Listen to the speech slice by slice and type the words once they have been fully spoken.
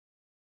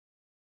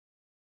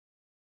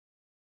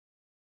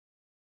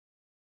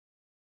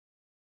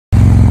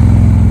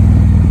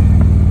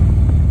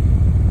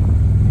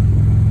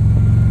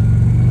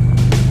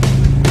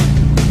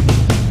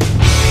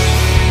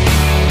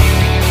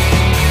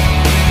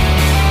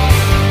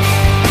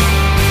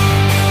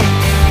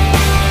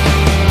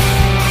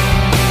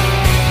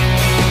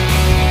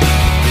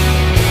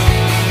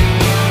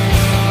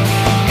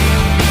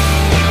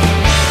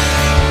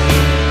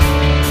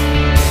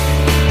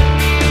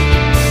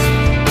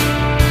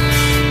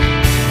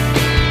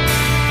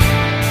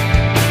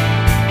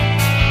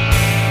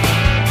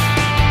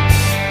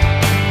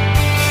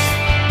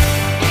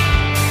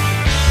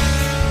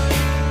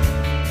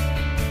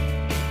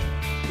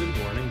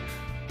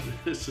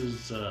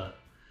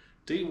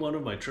Day one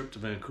of my trip to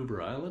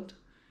Vancouver Island.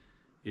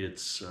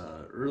 It's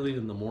early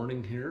in the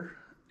morning here,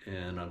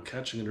 and I'm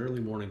catching an early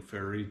morning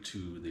ferry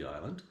to the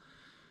island.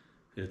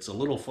 It's a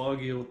little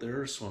foggy out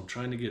there, so I'm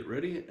trying to get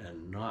ready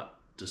and not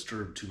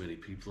disturb too many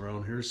people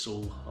around here,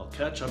 so I'll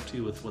catch up to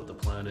you with what the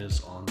plan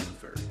is on the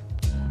ferry.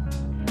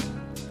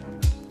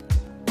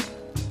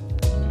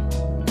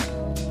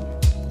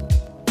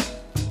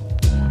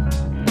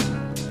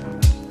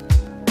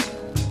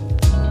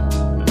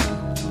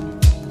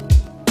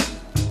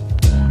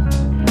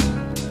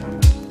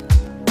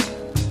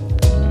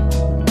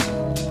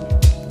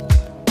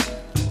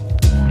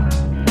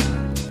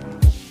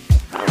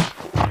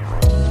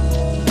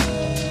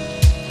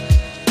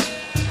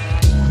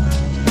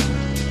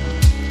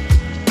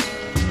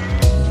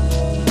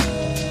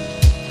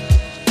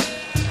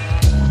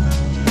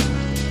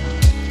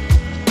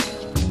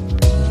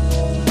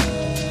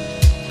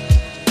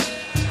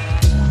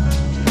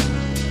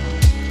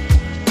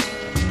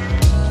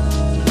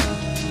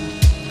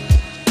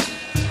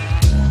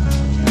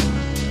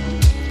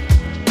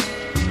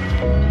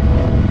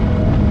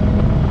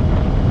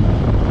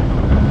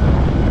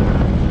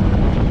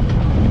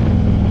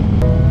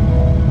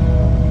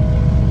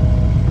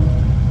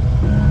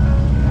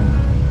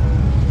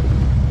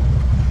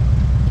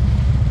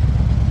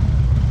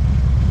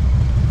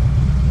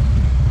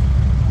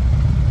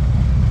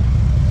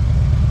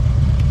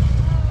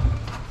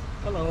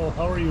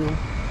 How are you?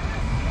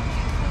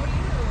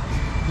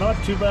 Not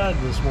too bad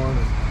this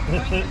morning.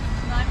 Going to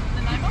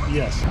Nanaimo?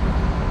 Yes.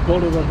 Go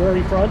to the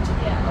very front?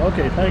 Yeah.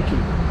 Okay, thank you.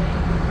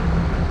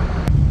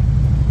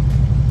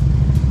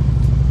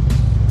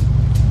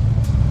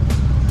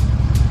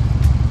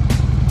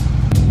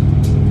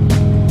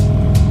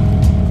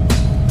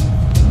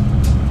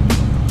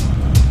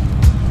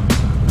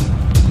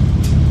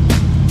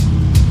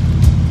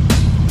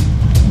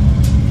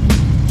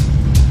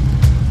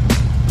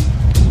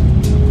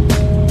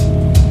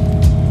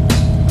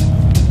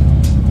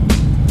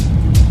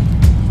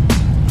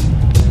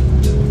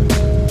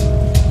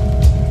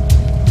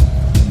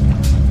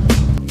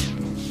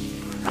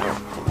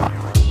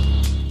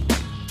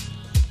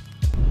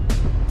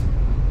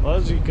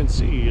 As you can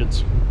see,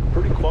 it's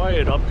pretty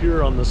quiet up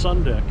here on the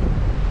sun deck.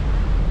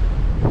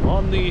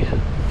 On the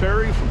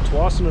ferry from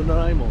Tsawwassen to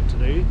Nanaimo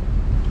today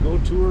to go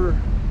tour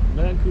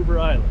Vancouver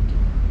Island.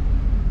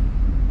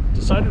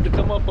 Decided to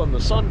come up on the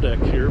sun deck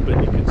here,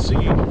 but you can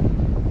see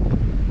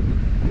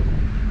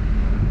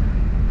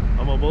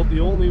I'm about the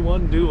only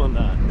one doing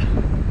that.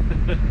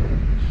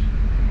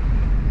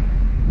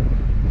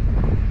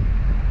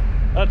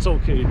 That's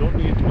okay, you don't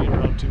need to be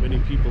around too many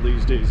people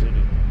these days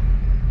anyway.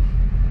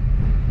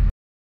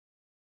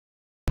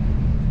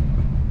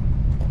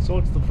 So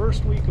it's the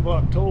first week of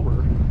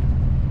October,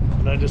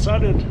 and I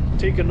decided to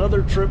take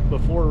another trip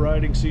before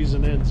riding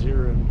season ends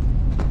here in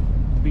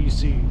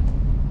BC.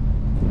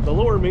 The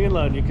lower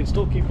mainland you can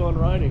still keep on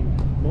riding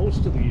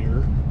most of the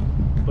year,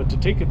 but to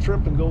take a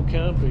trip and go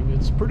camping,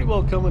 it's pretty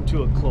well coming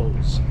to a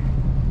close.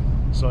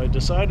 So I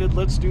decided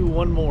let's do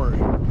one more.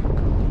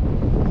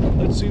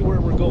 Let's see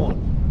where we're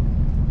going.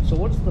 So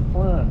what's the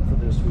plan for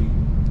this week?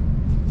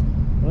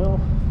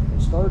 Well,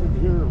 I started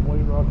here in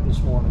White Rock this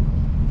morning.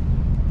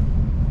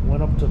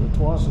 Went up to the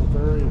Tsawwassen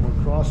ferry and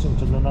we're crossing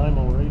to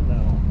Nanaimo right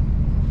now.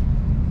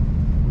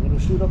 I'm going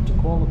to shoot up to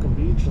Qualicum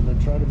Beach and then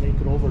try to make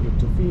it over to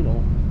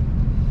Tofino.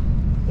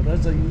 But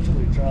as I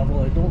usually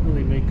travel, I don't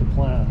really make a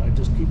plan. I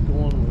just keep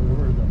going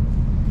wherever the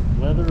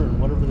weather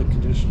and whatever the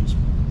conditions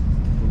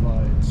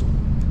provide. So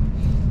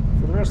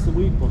for the rest of the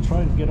week, we'll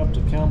try and get up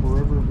to Campbell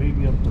River,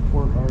 maybe up to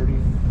Port Hardy,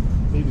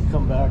 maybe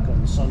come back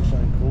on the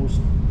Sunshine Coast.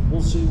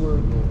 We'll see where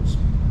it goes.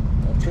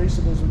 I'll trace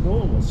it as we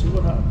go and we'll see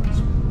what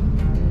happens.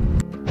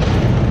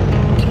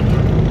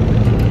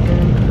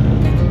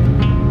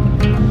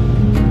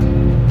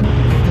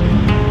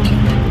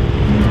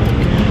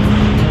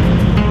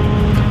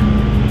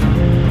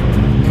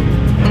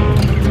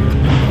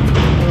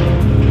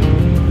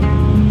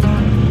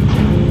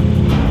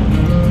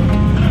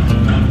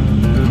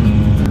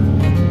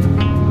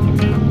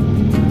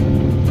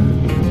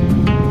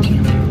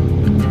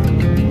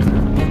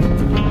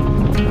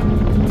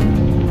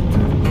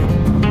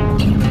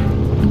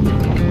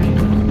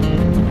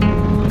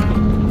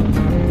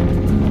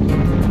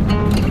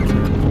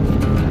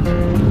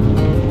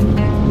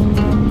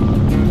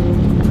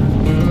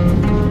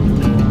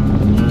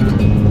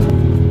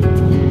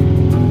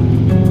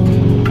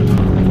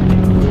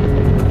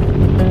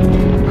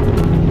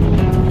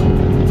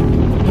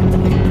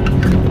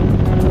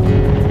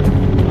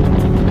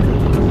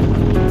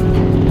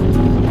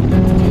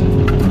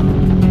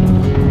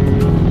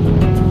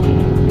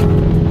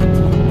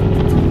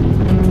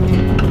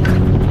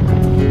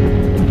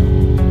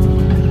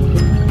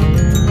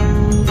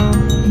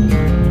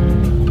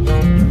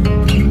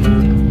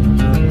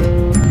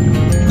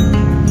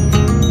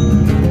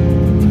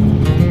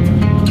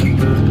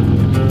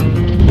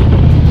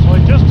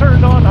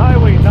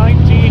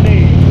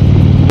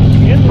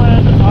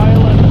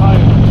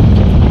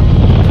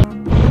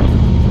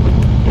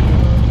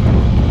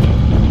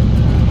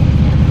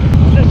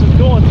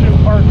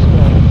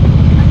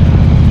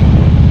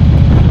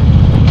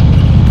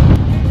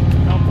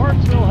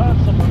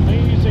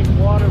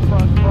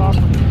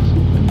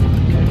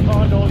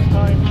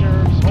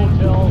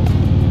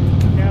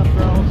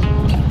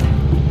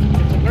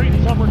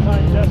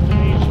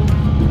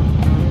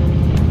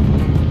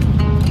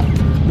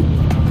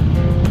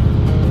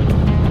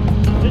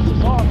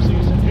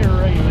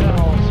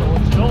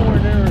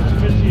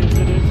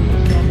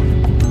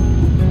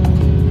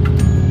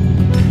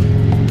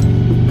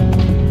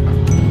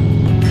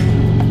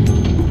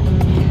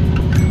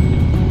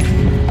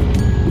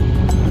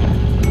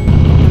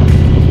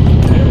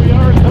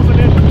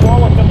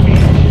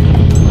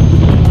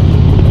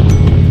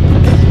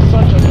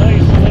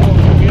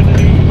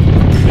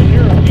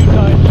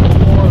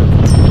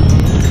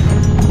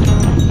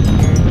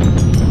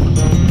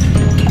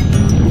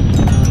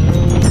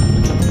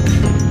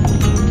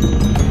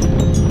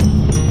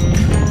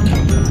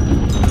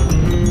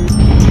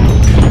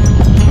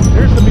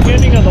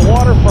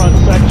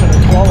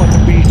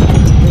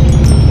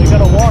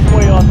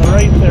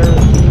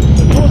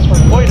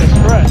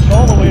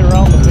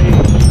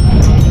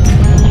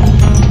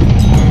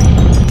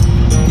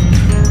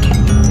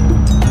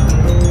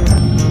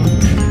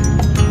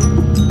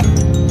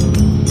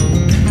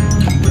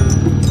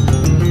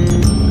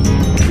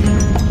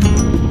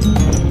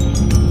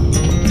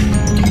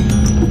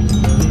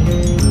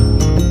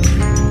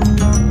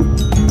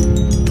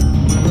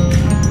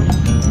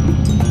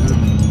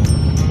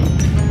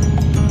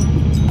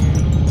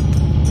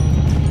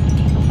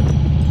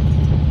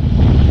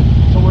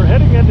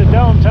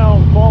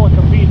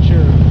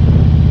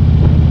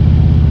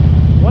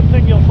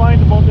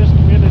 about this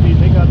community,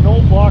 they got no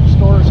box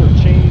stores or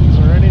chains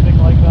or anything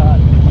like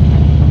that.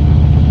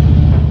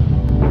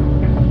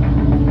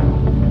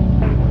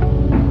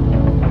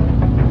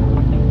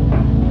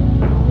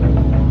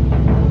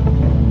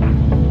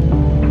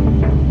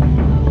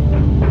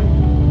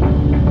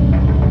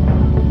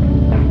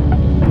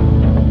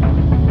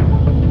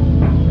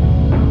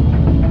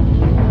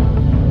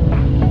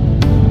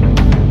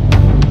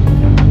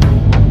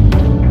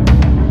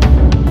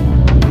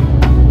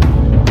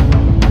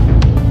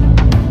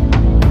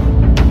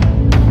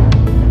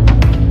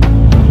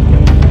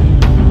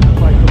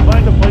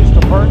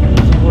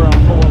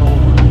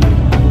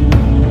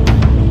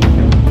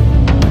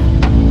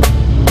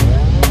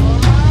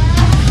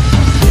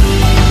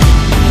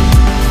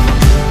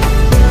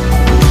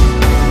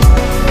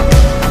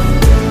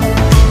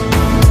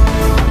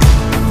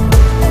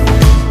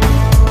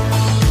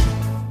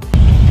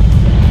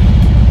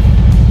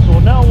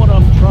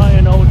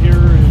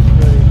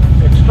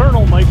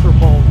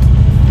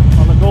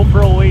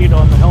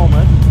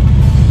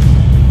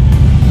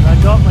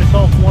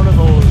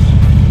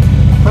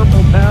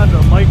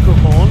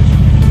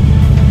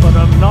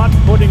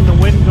 Putting the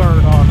wind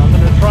guard on. I'm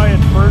going to try it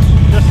first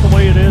just the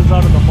way it is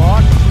out of the box.